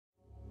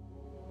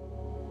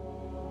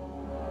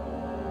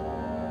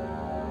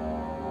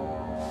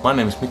My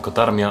name is Mikko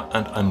Tarmia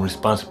and I'm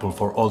responsible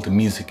for all the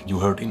music you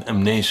heard in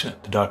Amnesia,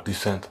 The Dark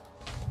Descent.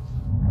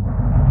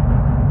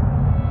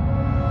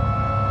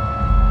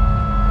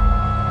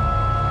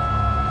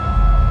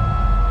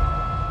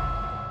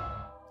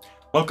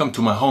 Welcome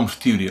to my home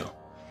studio.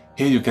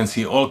 Here you can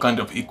see all kind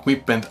of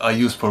equipment I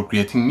use for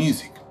creating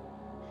music.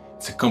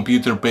 It's a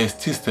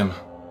computer-based system.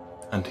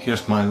 And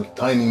here's my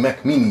tiny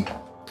Mac Mini.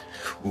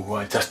 Ooh,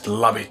 I just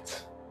love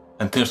it.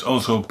 And there's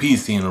also a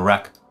PC in a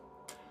rack.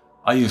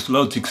 I use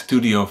Logic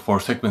Studio for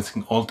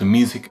sequencing all the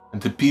music, and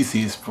the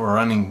PC is for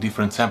running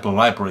different sample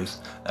libraries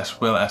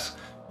as well as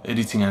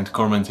editing and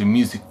commenting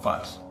music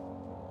files.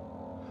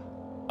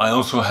 I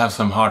also have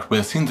some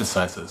hardware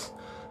synthesizers,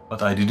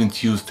 but I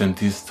didn't use them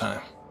this time.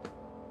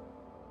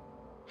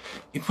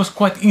 It was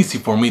quite easy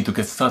for me to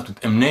get started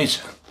with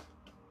Amnesia,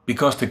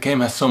 because the game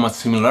has so much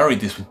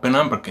similarities with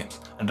Penumbra games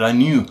and I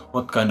knew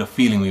what kind of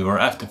feeling we were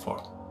after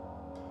for.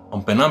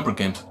 On Penumbra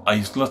games I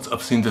used lots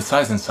of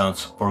synthesizing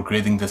sounds for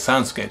creating the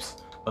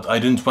soundscapes, but I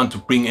didn't want to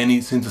bring any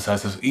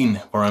synthesizers in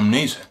for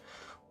Amnesia,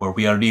 where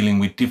we are dealing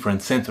with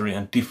different scenery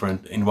and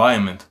different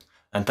environment,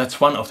 and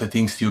that's one of the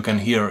things you can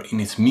hear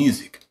in its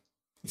music.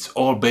 It's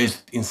all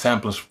based in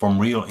samples from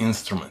real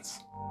instruments.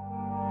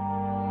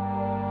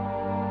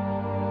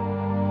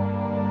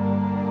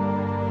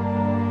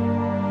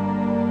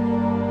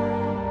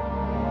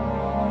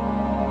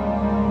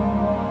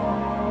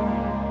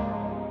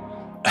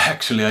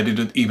 Actually, I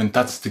didn't even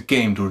touch the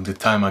game during the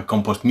time I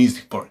composed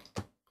music for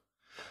it.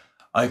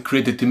 I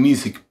created the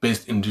music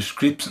based in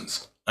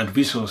descriptions and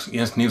visuals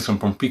Jens Nilsson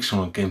from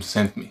Fictional Games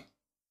sent me.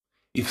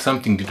 If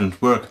something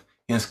didn't work,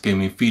 Jens gave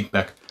me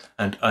feedback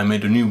and I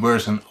made a new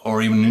version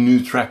or even a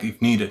new track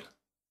if needed.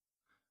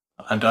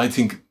 And I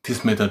think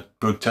this method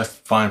worked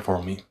just fine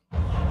for me.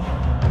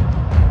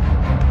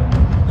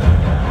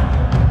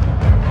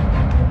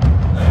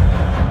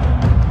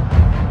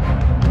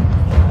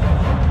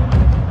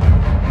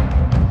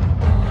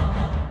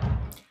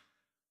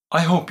 I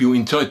hope you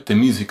enjoyed the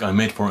music I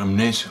made for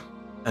Amnesia,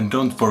 and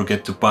don't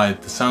forget to buy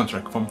the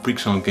soundtrack from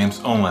Fictional Games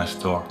online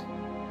store.